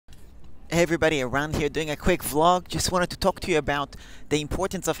Hey everybody, Eran here doing a quick vlog. Just wanted to talk to you about the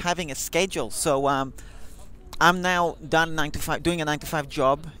importance of having a schedule. I'm now done 9 to 5, doing a 9 to 5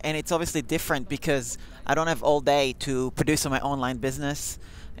 job, and it's obviously different because I don't have all day to produce on my online business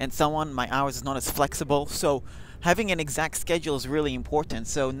and so on. My hours is not as flexible, so having an exact schedule is really important.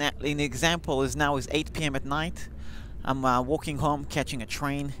 So now, an example is now is 8 p.m. at night. I'm walking home, catching a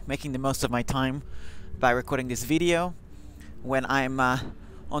train, making the most of my time by recording this video. When I'm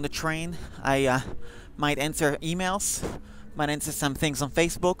on the train, I might answer emails, might answer some things on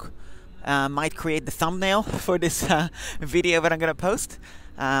Facebook, might create the thumbnail for this video that I'm gonna post.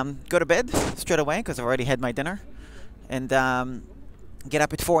 Go to bed straight away because I've already had my dinner, and get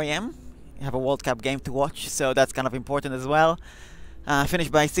up at 4 a.m. have a World Cup game to watch, so that's kind of important as well. Finish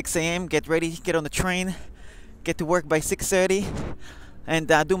by 6 a.m. Get ready, get on the train, get to work by 6:30. And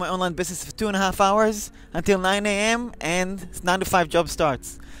do my online business for 2.5 hours until 9 a.m. and 9 to 5 job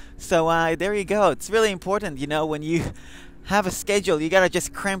starts. So there you go. It's really important, you know, when you have a schedule, you gotta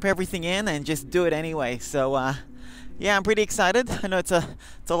just cramp everything in and just do it anyway. So yeah, I'm pretty excited. I know it's a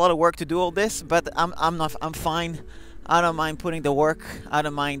lot of work to do all this, but I'm fine. I don't mind putting the work. I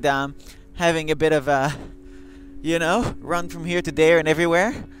don't mind having a bit of a, you know, run from here to there and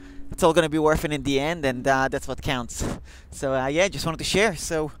everywhere. It's all going to be worth it in the end, and that's what counts. So yeah, just wanted to share.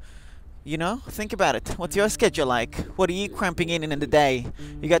 So, you know, think about it. What's your schedule like? What are you cramping in the day?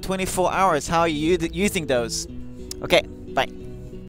 You got 24 hours. How are you using those? Okay, bye.